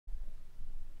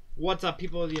What's up,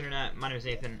 people of the internet? My name is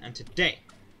Nathan, and today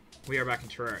we are back in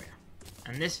Terraria.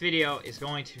 And this video is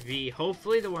going to be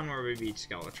hopefully the one where we beat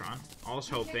Skeletron. I was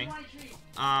hoping.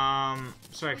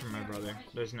 Sorry for my brother.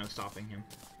 There's no stopping him.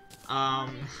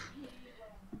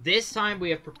 This time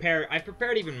we have prepared. I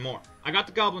prepared even more. I got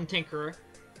the Goblin Tinkerer.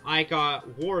 I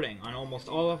got warding on almost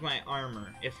all of my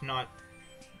armor, if not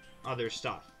other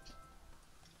stuff.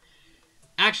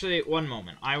 Actually, one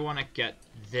moment. I want to get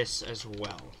this as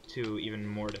well to even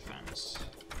more defense.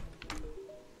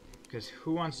 Because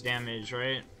who wants damage,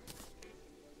 right?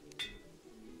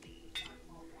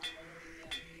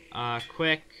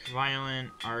 Quick,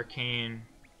 violent, arcane,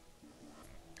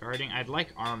 guarding. I'd like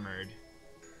armored.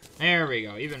 There we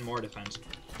go. Even more defense.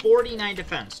 49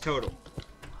 defense total.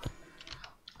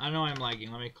 I know I'm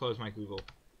lagging. Let me close my Google.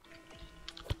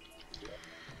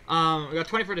 We got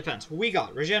 24 defense. We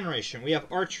got regeneration. We have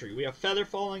archery. We have feather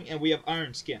falling, and we have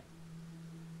iron skin.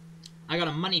 I got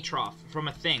a money trough from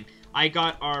a thing. I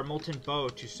got our molten bow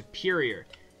to superior.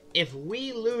 If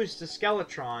we lose to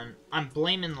Skeletron, I'm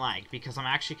blaming lag because I'm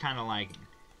actually kind of lagging.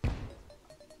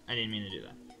 I didn't mean to do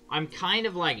that. I'm kind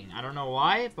of lagging. I don't know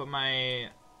why, but my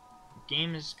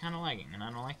game is kind of lagging, and I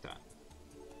don't like that.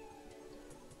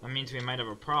 That means we might have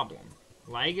a problem.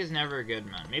 Lag is never good,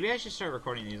 man. Maybe I should start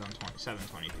recording these on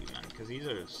 720p, man, because these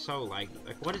are so laggy.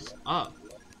 Like, what is up?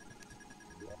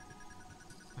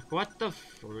 Like, what the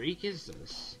freak is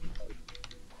this?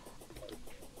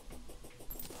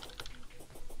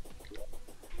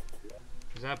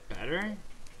 Is that better?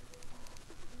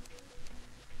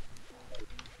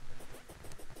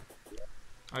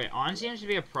 Okay, on seems to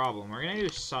be a problem. We're gonna do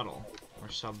subtle. Or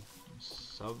subtle?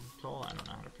 I don't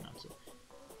know how to pronounce it.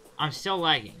 I'm still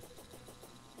lagging.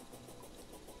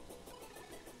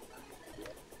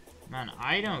 Man,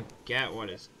 I don't get what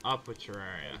is up with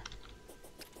Terraria.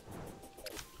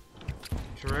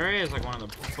 Terraria is like one of the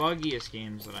buggiest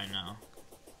games that I know.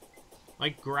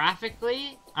 Like,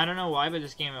 graphically, I don't know why, but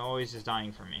this game always is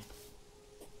dying for me.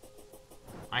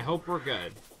 I hope we're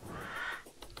good.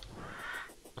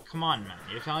 But come on, man.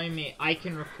 You're telling me I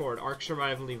can record Ark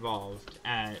Survival Evolved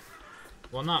at,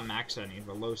 well, not max settings,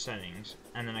 but low settings,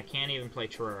 and then I can't even play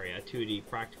Terraria, a 2D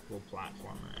practical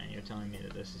platformer, and you're telling me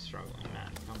that this is struggling,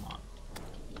 man. Come on.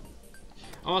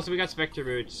 Oh, so we got Spectre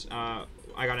Boots, I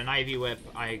got an Ivy Whip,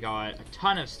 I got a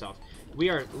ton of stuff. We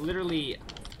are literally...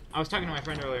 I was talking to my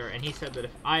friend earlier, and he said that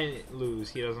if I lose,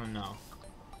 he doesn't know.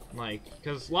 Like,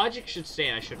 because logic should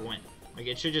say I should win. Like,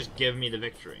 it should just give me the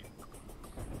victory.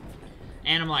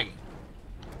 And I'm lagging.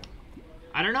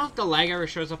 I don't know if the lag ever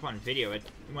shows up on video.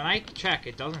 When I check,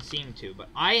 it doesn't seem to, but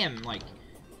I am, like...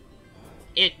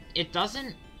 It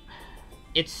doesn't...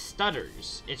 It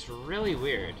stutters. It's really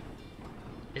weird.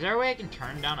 Is there a way I can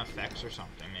turn down effects or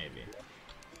something, maybe?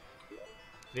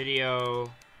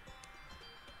 Video...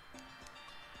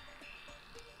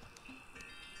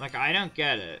 Like, I don't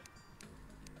get it.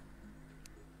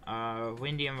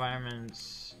 Windy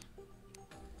environments.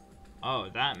 Oh,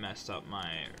 that messed up my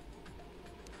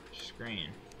screen.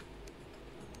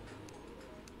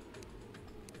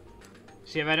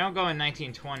 See, if I don't go in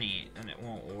 1920, then it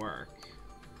won't work.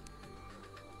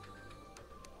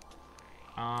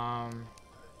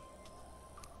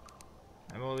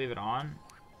 Maybe we'll leave it on.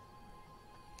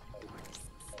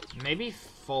 Maybe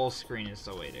full screen is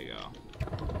the way to go.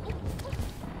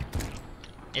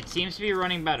 It seems to be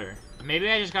running better. Maybe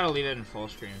I just gotta leave it in full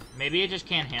screen. Maybe it just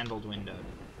can't handle windowed.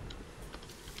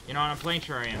 You know what, I'm playing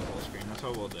Terraria in full screen. That's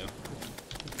what we'll do.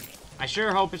 I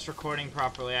sure hope it's recording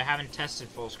properly. I haven't tested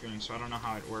full screen, so I don't know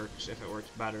how it works. If it works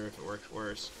better, if it works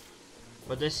worse.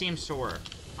 But this seems to work.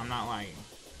 I'm not lagging.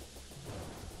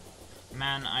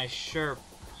 Man, I sure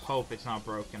hope it's not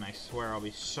broken. I swear I'll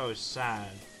be so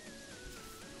sad.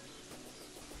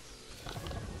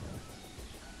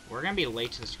 We're gonna be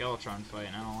late to the Skeletron fight,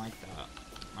 and I don't like that.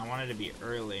 I wanted to be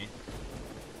early.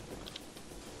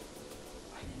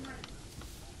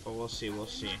 But we'll see, we'll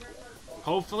see.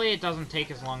 Hopefully it doesn't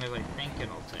take as long as I think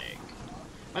it'll take.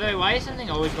 By the way, why is something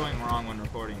always going wrong when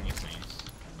recording these things?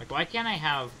 Like, why can't I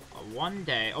have one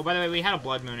day... Oh, by the way, we had a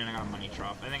blood moon and I got a money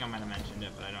trough. I think I might have mentioned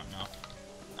it, but I don't know.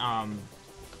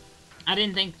 I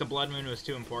didn't think the blood moon was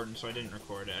too important, so I didn't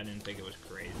record it. I didn't think it was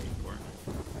crazy important.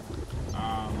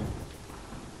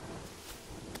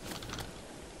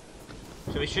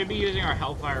 So we should be using our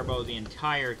Hellfire bow the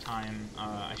entire time.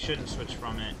 I shouldn't switch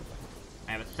from it.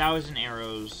 I have 1,000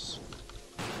 arrows.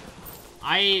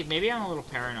 Maybe I'm a little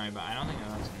paranoid, but I don't think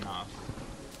that's enough.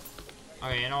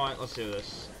 Okay, you know what? Let's do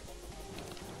this.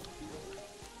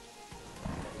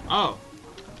 Oh.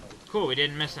 Cool, we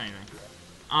didn't miss anything.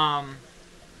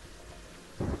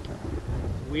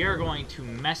 we are going to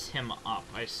mess him up,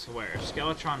 I swear. If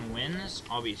Skeletron wins,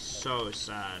 I'll be so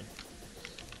sad.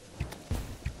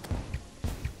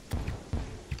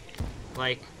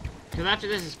 Like, because after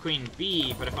this is Queen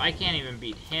B, but if I can't even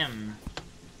beat him...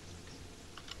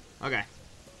 Okay.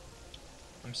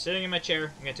 I'm sitting in my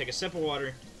chair. I'm going to take a sip of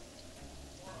water.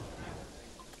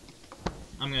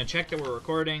 I'm going to check that we're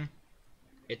recording.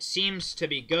 It seems to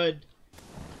be good.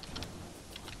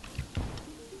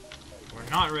 We're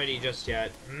not ready just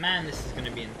yet. Man, this is going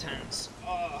to be intense.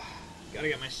 Oh, gotta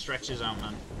get my stretches out,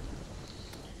 man.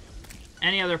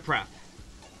 Any other prep?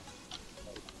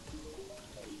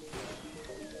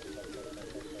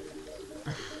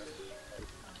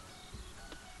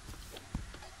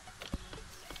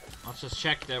 Let's just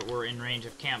check that we're in range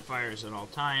of campfires at all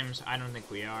times. I don't think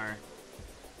we are.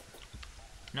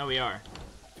 No, we are.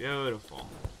 Beautiful.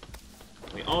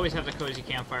 We always have the cozy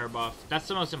campfire buff. That's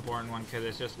the most important one because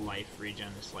it's just life regen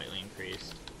is slightly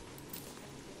increased.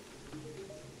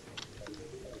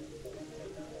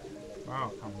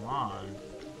 Oh, come on.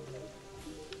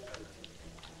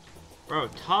 Bro,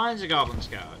 tons of Goblin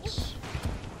Scouts.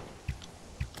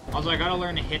 Also, I gotta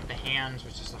learn to hit the hands,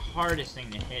 which is the hardest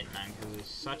thing to hit, man, because it's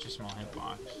such a small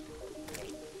hitbox.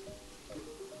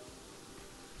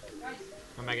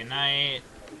 Come back at night.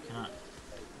 Cannot.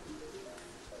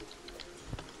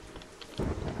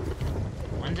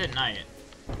 When's at night?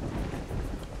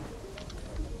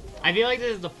 I feel like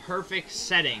this is the perfect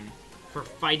setting for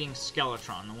fighting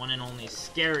Skeletron, the one and only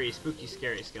scary, spooky,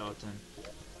 scary skeleton.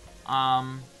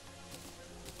 Oh,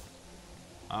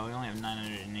 we only have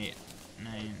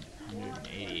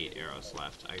 988 arrows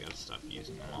left. I gotta stop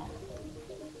using them all.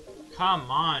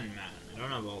 Come on, man. I don't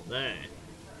have all day.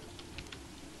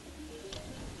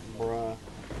 Bruh.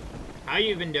 How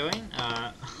you been doing?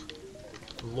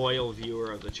 Loyal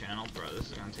viewer of the channel. Bro,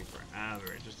 this is gonna take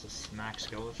forever just to smack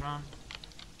Skeletron.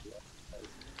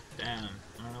 Damn.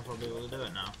 I don't know if I'll be able to do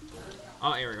it now.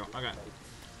 Oh, here we go. Okay.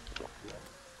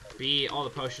 B, all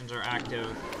the potions are active.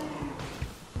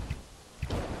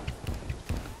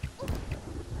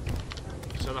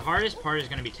 So the hardest part is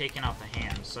going to be taking out the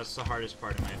hands. That's the hardest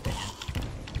part in my opinion.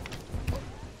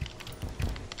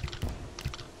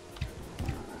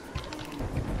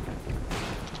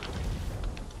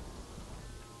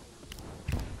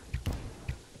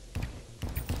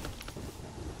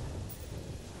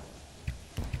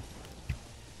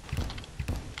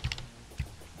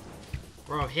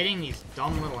 Bro, hitting these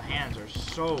dumb little hands are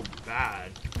so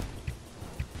bad.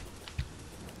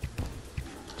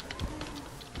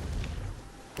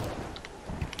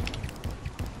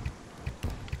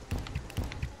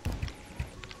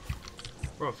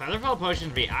 Bro, Featherfall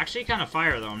potions be actually kind of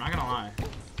fire though, I'm not gonna lie.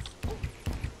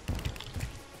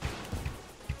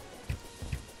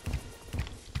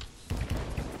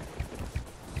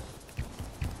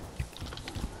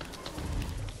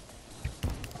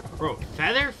 Bro,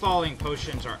 feather falling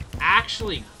potions are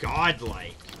actually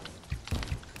godlike.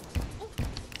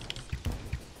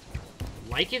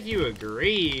 Like if you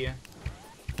agree.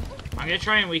 I'm gonna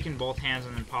try and weaken both hands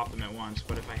and then pop them at once,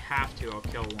 but if I have to, I'll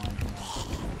kill one.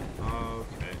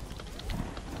 Okay.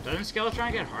 Doesn't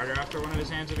Skeletron get harder after one of his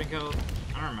hands have been killed?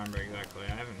 I don't remember exactly.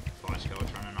 I haven't fought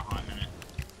Skeletron in a hot minute.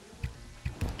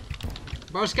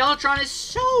 Bro, Skeletron is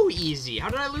so easy. How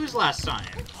did I lose last time?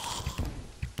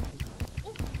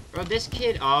 Bro, this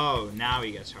kid... Oh, now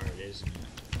he gets hard, isn't it?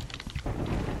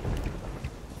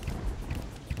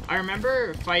 I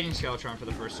remember fighting Skeletron for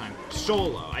the first time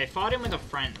solo. I fought him with a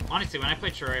friend. Honestly, when I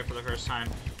played Terraria for the first time,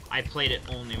 I played it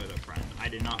only with a friend. I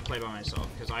did not play by myself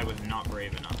because I was not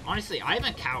brave enough. Honestly, I'm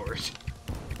a coward.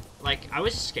 Like, I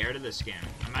was scared of this game.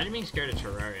 Imagine being scared of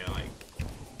Terraria, like...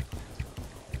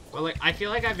 But, like, I feel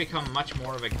like I've become much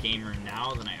more of a gamer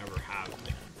now than I ever have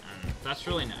been. And that's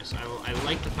really nice. I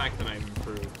like the fact that I've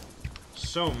improved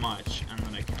so much and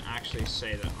that I can actually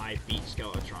say that I beat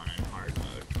Skeletron in hard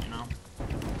mode, you know?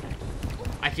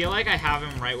 I feel like I have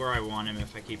him right where I want him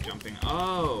if I keep jumping.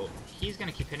 Oh, he's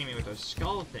gonna keep hitting me with those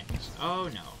skull things. Oh,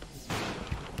 no.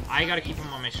 I gotta keep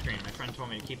him on my screen. My friend told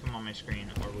me to keep him on my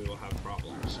screen or we will have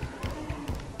problems.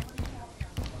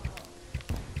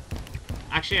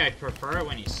 Actually, I prefer it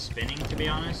when he's spinning, to be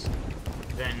honest,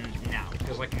 than now.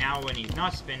 Because, like, now when he's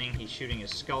not spinning, he's shooting his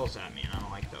skulls at me, and I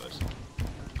don't like those.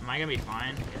 Am I gonna be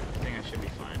fine? I think I should be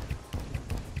fine.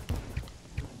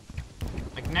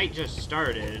 Like, night just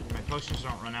started. My potions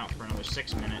don't run out for another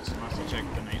 6 minutes unless I check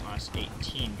the night lasts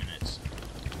 18 minutes.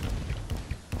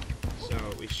 So,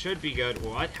 we should be good.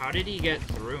 What? How did he get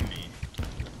through me?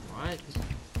 What?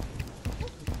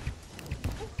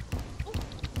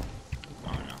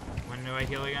 Oh no. When do I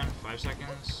heal again? 5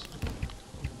 seconds?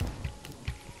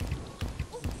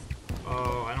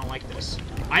 Oh, I don't like this.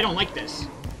 I don't like this.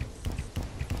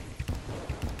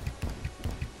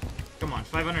 Come on,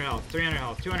 500 health, 300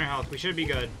 health, 200 health. We should be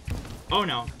good. Oh,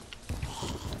 no.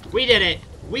 We did it.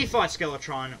 We fought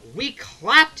Skeletron. We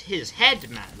clapped his head,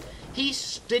 man. He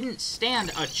didn't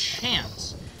stand a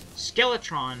chance.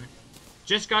 Skeletron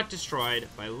just got destroyed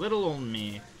by little old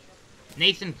me,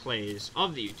 Nathan Plays,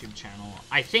 of the YouTube channel.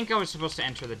 I think I was supposed to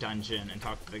enter the dungeon and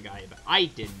talk to the guy, but I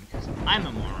didn't, because I'm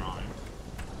a moron.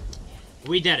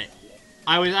 We did it.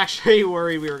 I was actually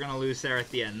worried we were going to lose there at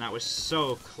the end. That was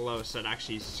so close, that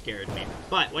actually scared me.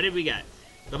 But, what did we get?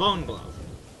 The Bone Glove.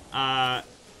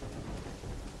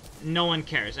 No one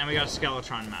cares. And we got a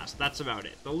Skeletron mask. That's about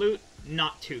it. The loot,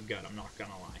 not too good, I'm not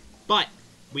gonna lie. But,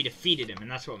 we defeated him, and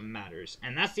that's what matters.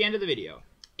 And that's the end of the video.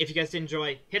 If you guys did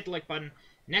enjoy, hit the like button.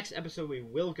 Next episode, we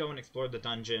will go and explore the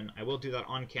dungeon. I will do that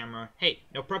on camera. Hey,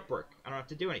 no prep work. I don't have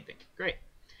to do anything. Great.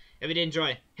 If you did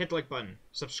enjoy, hit the like button.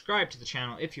 Subscribe to the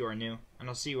channel if you are new. And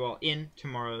I'll see you all in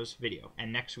tomorrow's video.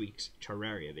 And next week's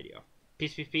Terraria video.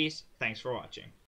 Peace, peace, peace. Thanks for watching.